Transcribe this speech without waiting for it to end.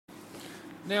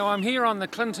Now I'm here on the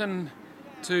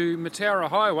Clinton-Mataura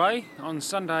highway on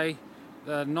Sunday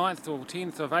the 9th or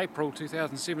 10th of April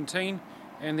 2017,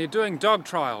 and they're doing dog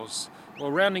trials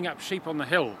or rounding up sheep on the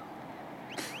hill.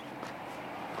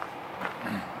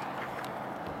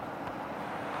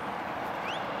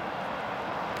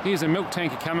 Here's a milk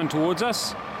tanker coming towards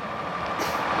us.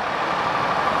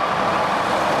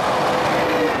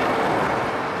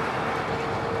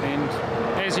 And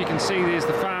as you can see, there's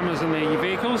the farmers in their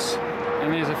vehicles,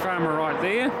 and there's a farmer right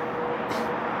there.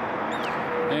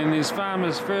 And there's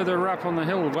farmers further up on the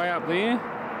hill, way up there.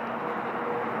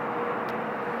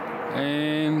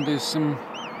 And there's some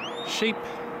sheep,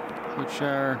 which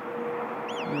are...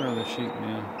 where are the sheep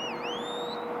now?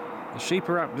 The sheep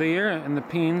are up there and the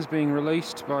pens being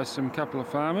released by some couple of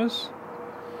farmers,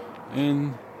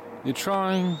 and they're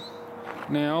trying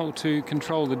now to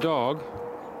control the dog,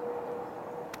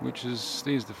 which is,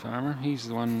 there's the farmer, he's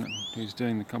the one who's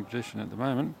doing the competition at the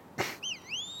moment.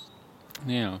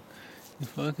 Now,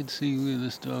 if I could see where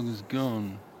this dog has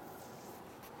gone.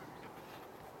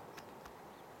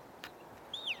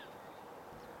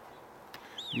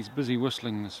 He's busy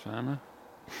whistling, this farmer.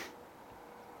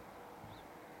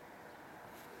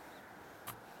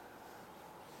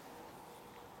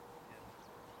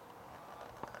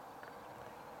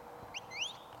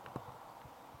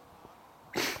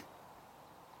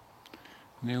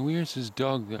 Now where's his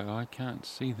dog though? I can't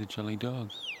see the jolly dog.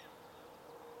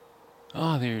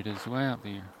 Oh, there it is, way up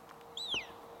there.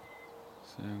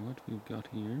 So what we've got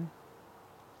here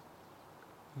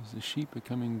is the sheep are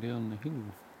coming down the hill.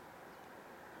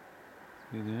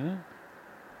 There they are.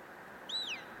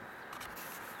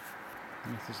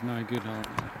 If it's no good, I'll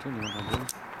tell you what I'll do. Take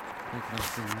it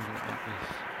off and leave it like this.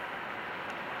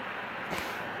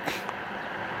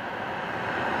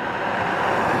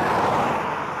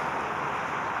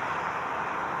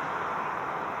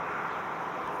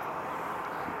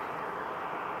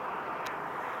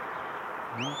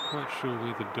 I'm not quite sure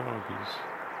where the dog is.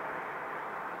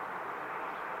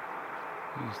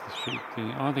 There's the sheep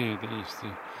there. Oh, there's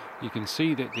the... You can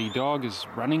see that the dog is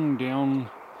running down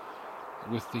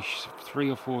with the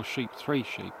three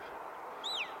sheep.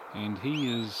 And he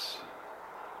is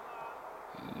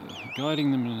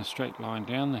guiding them in a straight line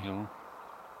down the hill,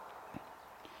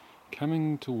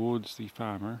 coming towards the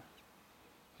farmer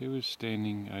who is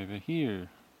standing over here.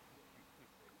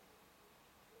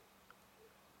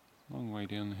 Long way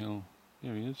down the hill.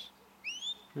 There he is.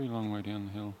 Very long way down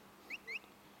the hill.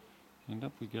 And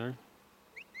up we go.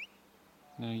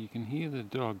 Now you can hear the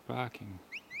dog barking.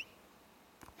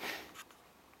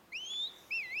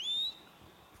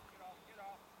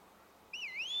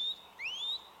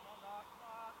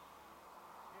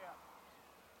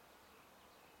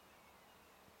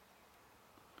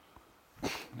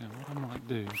 Now what I might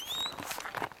do is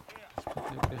put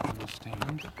that back on the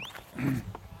stand.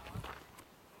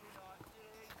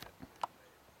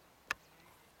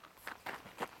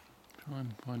 Try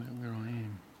and find out where I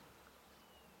am.